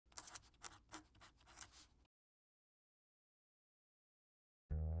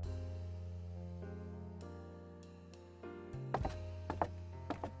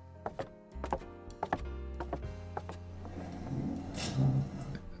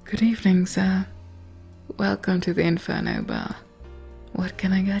Good evening, sir. Welcome to the Inferno bar. What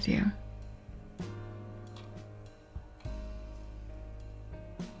can I get you?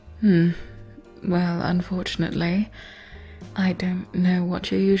 Well, unfortunately, I don't know what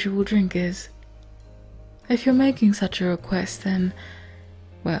your usual drink is. If you're making such a request, then,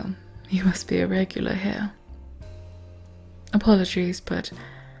 well, you must be a regular here. Apologies, but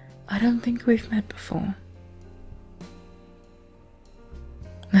I don't think we've met before.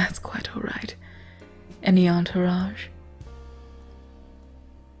 That's quite alright. Any entourage?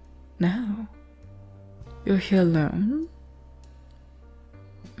 No. You're here alone?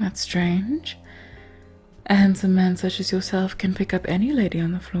 That's strange. A handsome man such as yourself can pick up any lady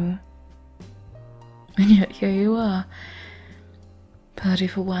on the floor. And yet here you are. Party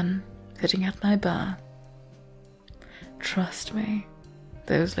for one, sitting at my bar. Trust me,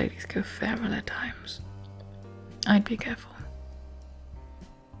 those ladies go feral at times. I'd be careful.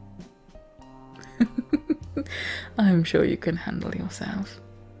 I'm sure you can handle yourself.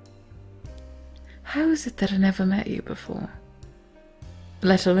 How is it that I never met you before?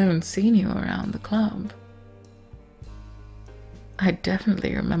 Let alone seen you around the club? I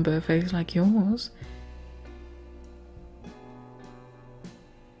definitely remember a face like yours.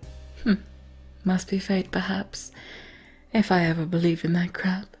 Must be fate, perhaps, if I ever believed in that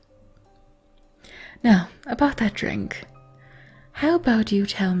crap. Now, about that drink. How about you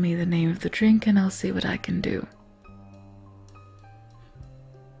tell me the name of the drink and I'll see what I can do.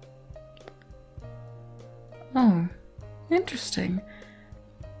 Oh, interesting.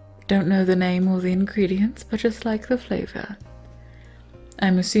 Don't know the name or the ingredients, but just like the flavor.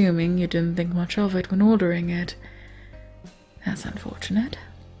 I'm assuming you didn't think much of it when ordering it. That's unfortunate.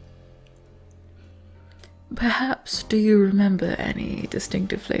 Perhaps do you remember any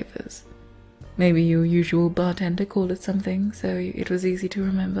distinctive flavors? Maybe your usual bartender called it something, so it was easy to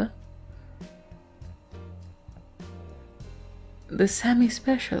remember. The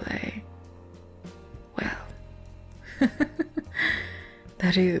semi-special, eh? Well,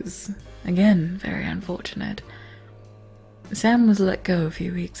 that is, again, very unfortunate. Sam was let go a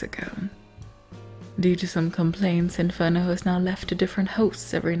few weeks ago. Due to some complaints, Inferno has now left to different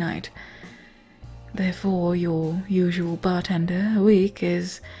hosts every night. Therefore, your usual bartender a week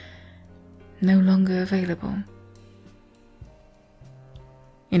is no longer available.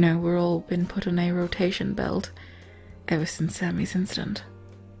 You know, we're all been put on a rotation belt ever since Sammy's incident.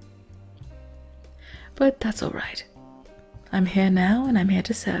 But that's alright. I'm here now and I'm here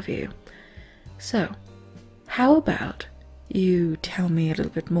to serve you. So, how about you tell me a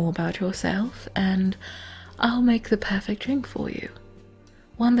little bit more about yourself and I'll make the perfect drink for you.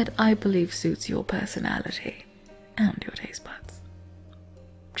 One that I believe suits your personality and your taste buds.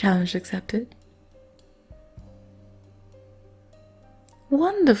 Challenge accepted?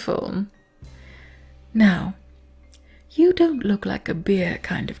 Wonderful. Now, you don't look like a beer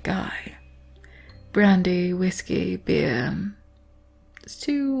kind of guy. Brandy, whiskey, beer. It's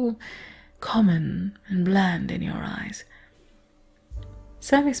too common and bland in your eyes.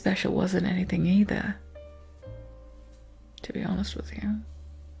 Semi-special wasn't anything either, to be honest with you.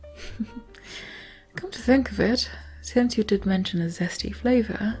 Come to think of it, since you did mention a zesty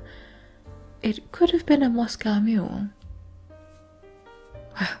flavor, it could have been a Moscow Mule.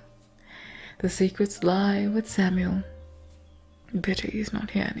 Well, the secrets lie with Samuel. Pity he's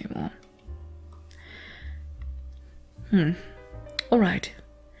not here anymore. Alright,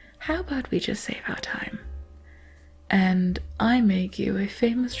 how about we just save our time? And I make you a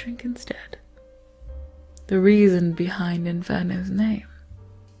famous drink instead. The reason behind Inferno's name.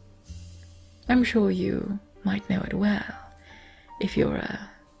 I'm sure you might know it well, if you're a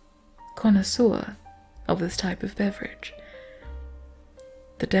connoisseur of this type of beverage.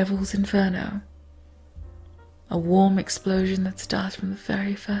 The Devil's Inferno. A warm explosion that starts from the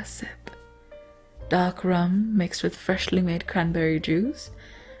very first sip. Dark rum mixed with freshly made cranberry juice,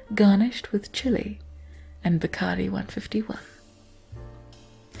 garnished with chili and Bacardi 151.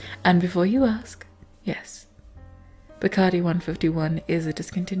 And before you ask, yes, Bacardi 151 is a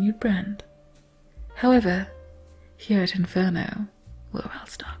discontinued brand. However, here at Inferno, we're well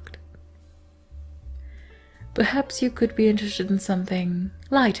stocked. Perhaps you could be interested in something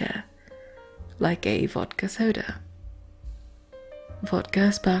lighter, like a vodka soda.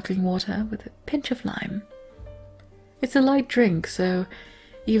 Vodka sparkling water with a pinch of lime. It's a light drink, so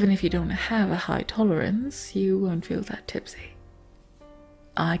even if you don't have a high tolerance, you won't feel that tipsy.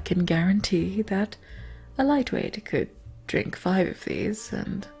 I can guarantee that a lightweight could drink 5 of these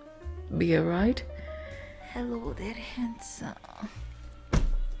and be alright. Hello there, handsome.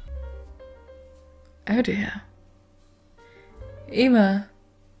 Oh dear. Emma,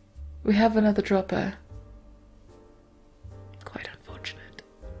 We have another dropper. Quite unfortunate.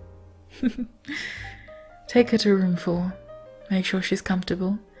 Take her to room 4. Make sure she's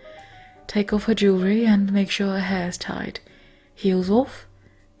comfortable. Take off her jewelry and make sure her hair is tied. Heels off,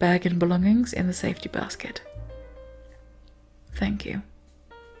 bag and belongings in the safety basket. Thank you.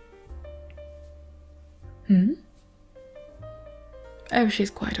 Oh, she's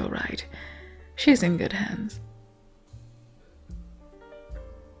quite all right. She's in good hands.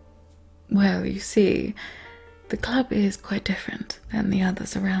 Well, you see, the club is quite different than the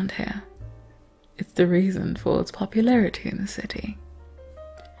others around here. It's the reason for its popularity in the city.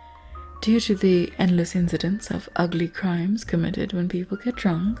 Due to the endless incidents of ugly crimes committed when people get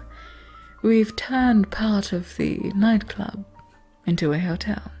drunk, we've turned part of the nightclub into a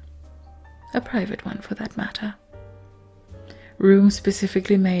hotel. A private one, for that matter. Rooms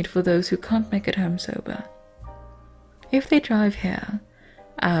specifically made for those who can't make it home sober. If they drive here,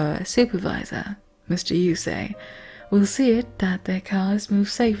 our supervisor, Mr. Yusei, will see it that their cars move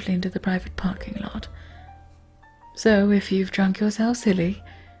safely into the private parking lot. So if you've drunk yourself silly,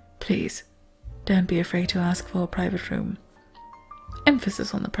 please, don't be afraid to ask for a private room.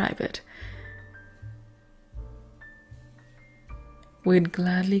 Emphasis on the private. We'd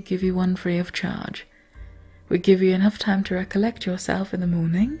gladly give you one free of charge. We give you enough time to recollect yourself in the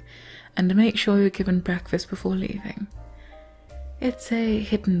morning and to make sure you're given breakfast before leaving. It's a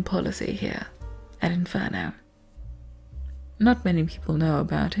hidden policy here at Inferno. Not many people know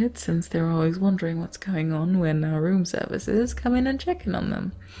about it, since they're always wondering what's going on when our room services come in and check in on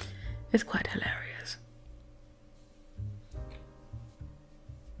them. It's quite hilarious.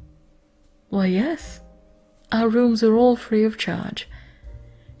 Why, yes. Our rooms are all free of charge.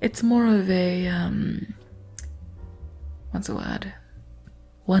 It's more of a, what's the word?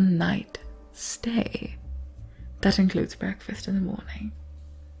 One night stay. That includes breakfast in the morning.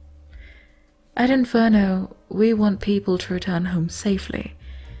 At Inferno, we want people to return home safely.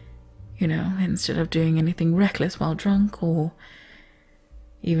 You know, instead of doing anything reckless while drunk, or,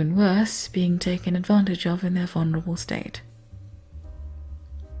 even worse, being taken advantage of in their vulnerable state.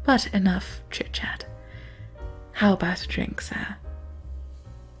 But enough chit-chat. How about a drink, sir?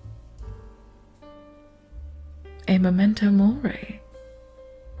 A memento mori?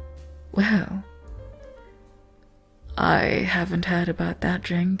 Well, I haven't heard about that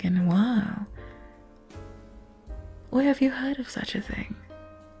drink in a while. Or have you heard of such a thing?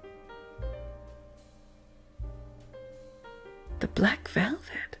 The Black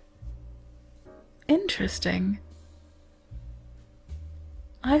Velvet? Interesting.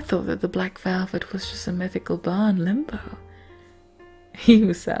 I thought that the Black Velvet was just a mythical bar in Limbo.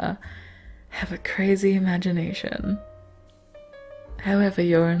 You, sir, have a crazy imagination. However,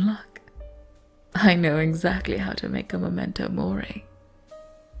 you're in luck. I know exactly how to make a memento mori.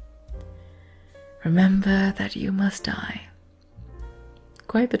 Remember that you must die.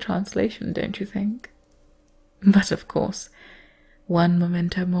 Quite the translation, don't you think? But of course, one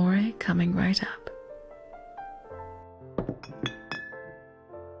memento mori coming right up.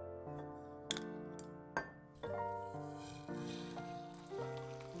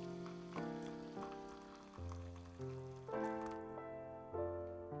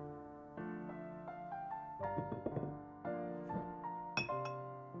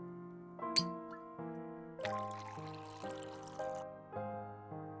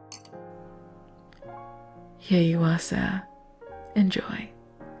 Here you are, sir. Enjoy.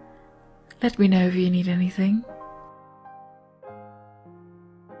 Let me know if you need anything.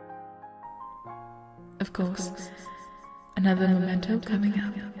 Of course, another memento coming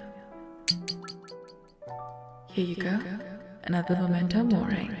up. Here you go, another memento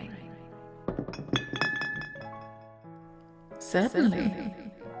mori. Certainly.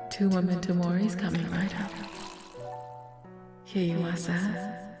 2 memento moris coming right up. Here you are,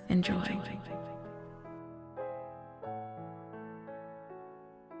 sir. Enjoy.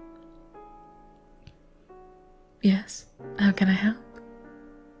 Yes, how can I help?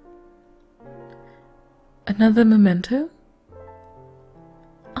 Another memento?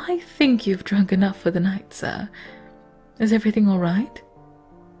 I think you've drunk enough for the night, sir. Is everything all right?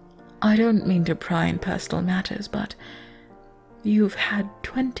 I don't mean to pry in personal matters, but you've had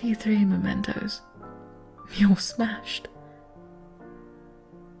 23 mementos. You're smashed.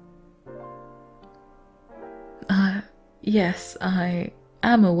 Yes, I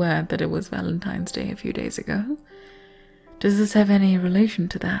am aware that it was Valentine's Day a few days ago. Does this have any relation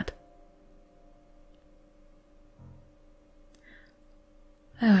to that?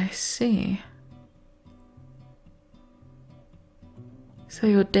 Oh, I see. So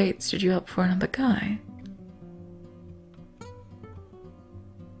your date stood you up for another guy?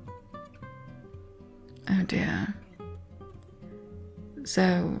 Oh dear.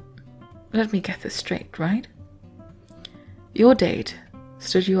 So, let me get this straight, right? Your date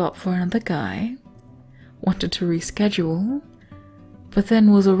stood you up for another guy, wanted to reschedule, but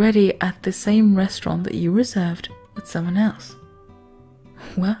then was already at the same restaurant that you reserved with someone else.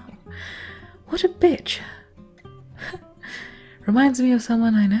 Wow, what a bitch. Reminds me of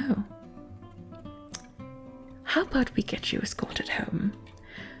someone I know. How about we get you escorted home?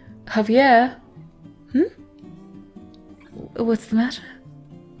 Javier? What's the matter?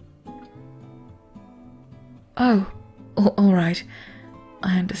 Oh, all right.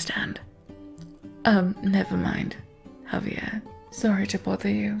 I understand. Never mind, Javier. Sorry to bother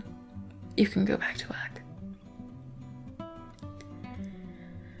you. You can go back to work.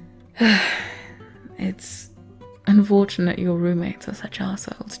 It's unfortunate your roommates are such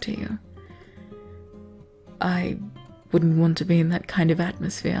assholes to you. I wouldn't want to be in that kind of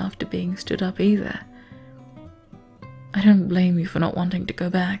atmosphere after being stood up either. I don't blame you for not wanting to go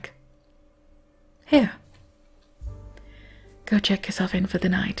back. Here. Go check yourself in for the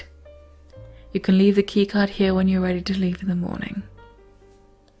night. You can leave the keycard here when you're ready to leave in the morning.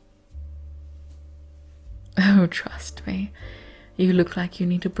 Oh, trust me. You look like you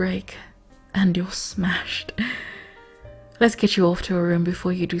need a break. And you're smashed. Let's get you off to a room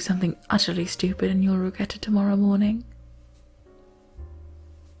before you do something utterly stupid and you'll regret it tomorrow morning.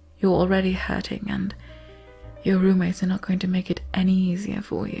 You're already hurting and your roommates are not going to make it any easier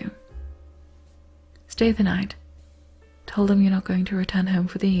for you. Stay the night. Tell them you're not going to return home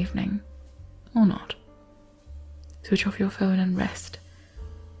for the evening. Or not. Switch off your phone and rest.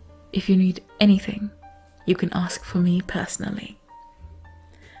 If you need anything, you can ask for me personally.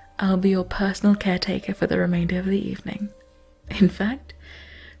 I'll be your personal caretaker for the remainder of the evening. In fact,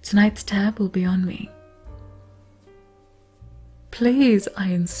 tonight's tab will be on me. Please, I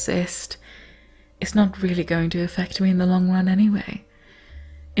insist. It's not really going to affect me in the long run anyway.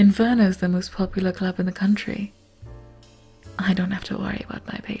 Inferno's the most popular club in the country. I don't have to worry about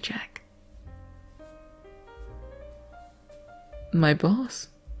my paycheck. My boss?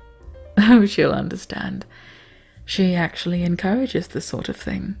 Oh, she'll understand. She actually encourages this sort of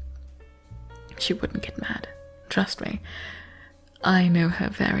thing. She wouldn't get mad. Trust me. I know her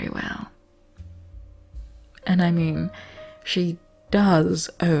very well. And I mean, she does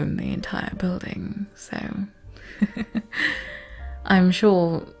own the entire building, so I'm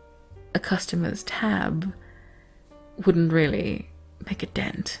sure a customer's tab wouldn't really make a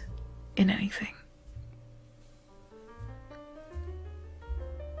dent in anything.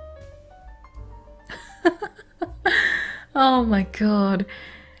 Oh my god,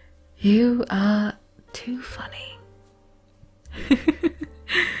 you are too funny.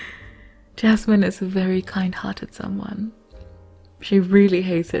 Jasmine is a very kind-hearted someone. She really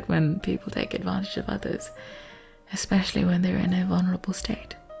hates it when people take advantage of others, especially when they're in a vulnerable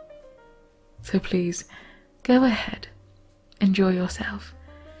state. So please, go ahead. Enjoy yourself.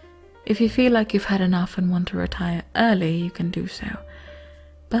 If you feel like you've had enough and want to retire early, you can do so.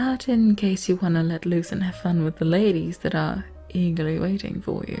 But in case you want to let loose and have fun with the ladies that are eagerly waiting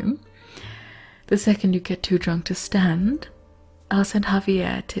for you, the second you get too drunk to stand, I'll send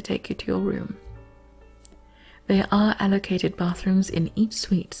Javier to take you to your room. There are allocated bathrooms in each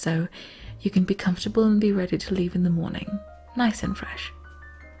suite, so you can be comfortable and be ready to leave in the morning, nice and fresh.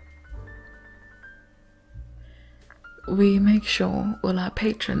 We make sure all our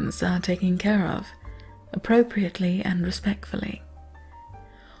patrons are taken care of, appropriately and respectfully.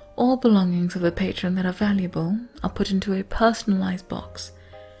 All belongings of the patron that are valuable are put into a personalized box,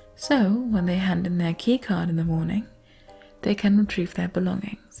 so when they hand in their keycard in the morning, they can retrieve their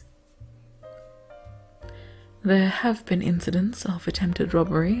belongings. There have been incidents of attempted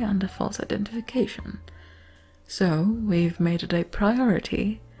robbery under false identification, so we've made it a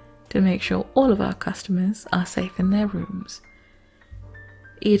priority to make sure all of our customers are safe in their rooms.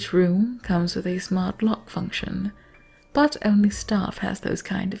 Each room comes with a smart lock function, but only staff has those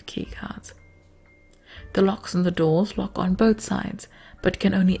kind of keycards. The locks on the doors lock on both sides, but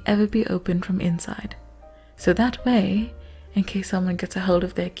can only ever be opened from inside. So that way, in case someone gets a hold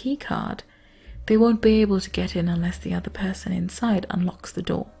of their keycard, they won't be able to get in unless the other person inside unlocks the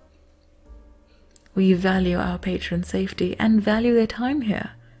door. We value our patrons' safety and value their time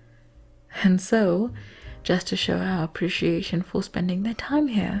here. And so, just to show our appreciation for spending their time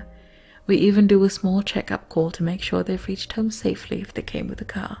here, we even do a small checkup call to make sure they've reached home safely if they came with a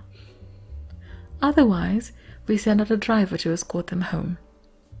car. Otherwise, we send out a driver to escort them home.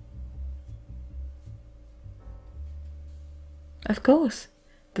 Of course,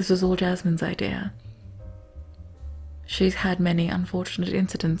 this was all Jasmine's idea. She's had many unfortunate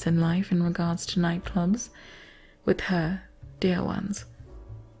incidents in life in regards to nightclubs with her dear ones.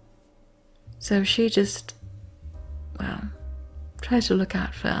 So she just, well, tries to look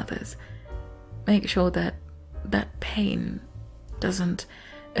out for others. Make sure that that pain doesn't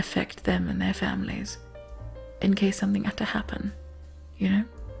affect them and their families. In case something had to happen, you know?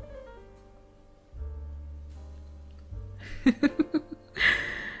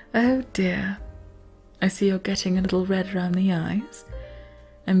 Oh dear. I see you're getting a little red around the eyes.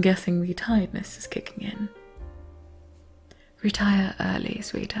 I'm guessing the tiredness is kicking in. Retire early,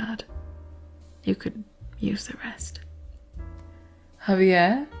 sweetheart. You could use the rest.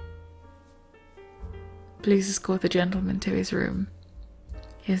 Javier? Please escort the gentleman to his room.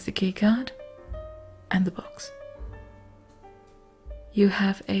 Here's the key card and the box. You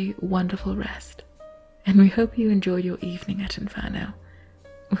have a wonderful rest, and we hope you enjoy your evening at Inferno.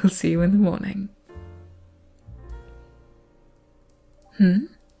 We'll see you in the morning.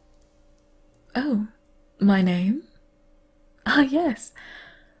 Oh, my name? Ah, yes.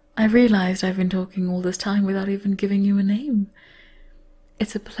 I realized I've been talking all this time without even giving you a name.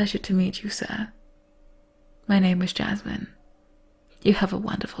 It's a pleasure to meet you, sir. My name is Jasmine. You have a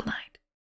wonderful night.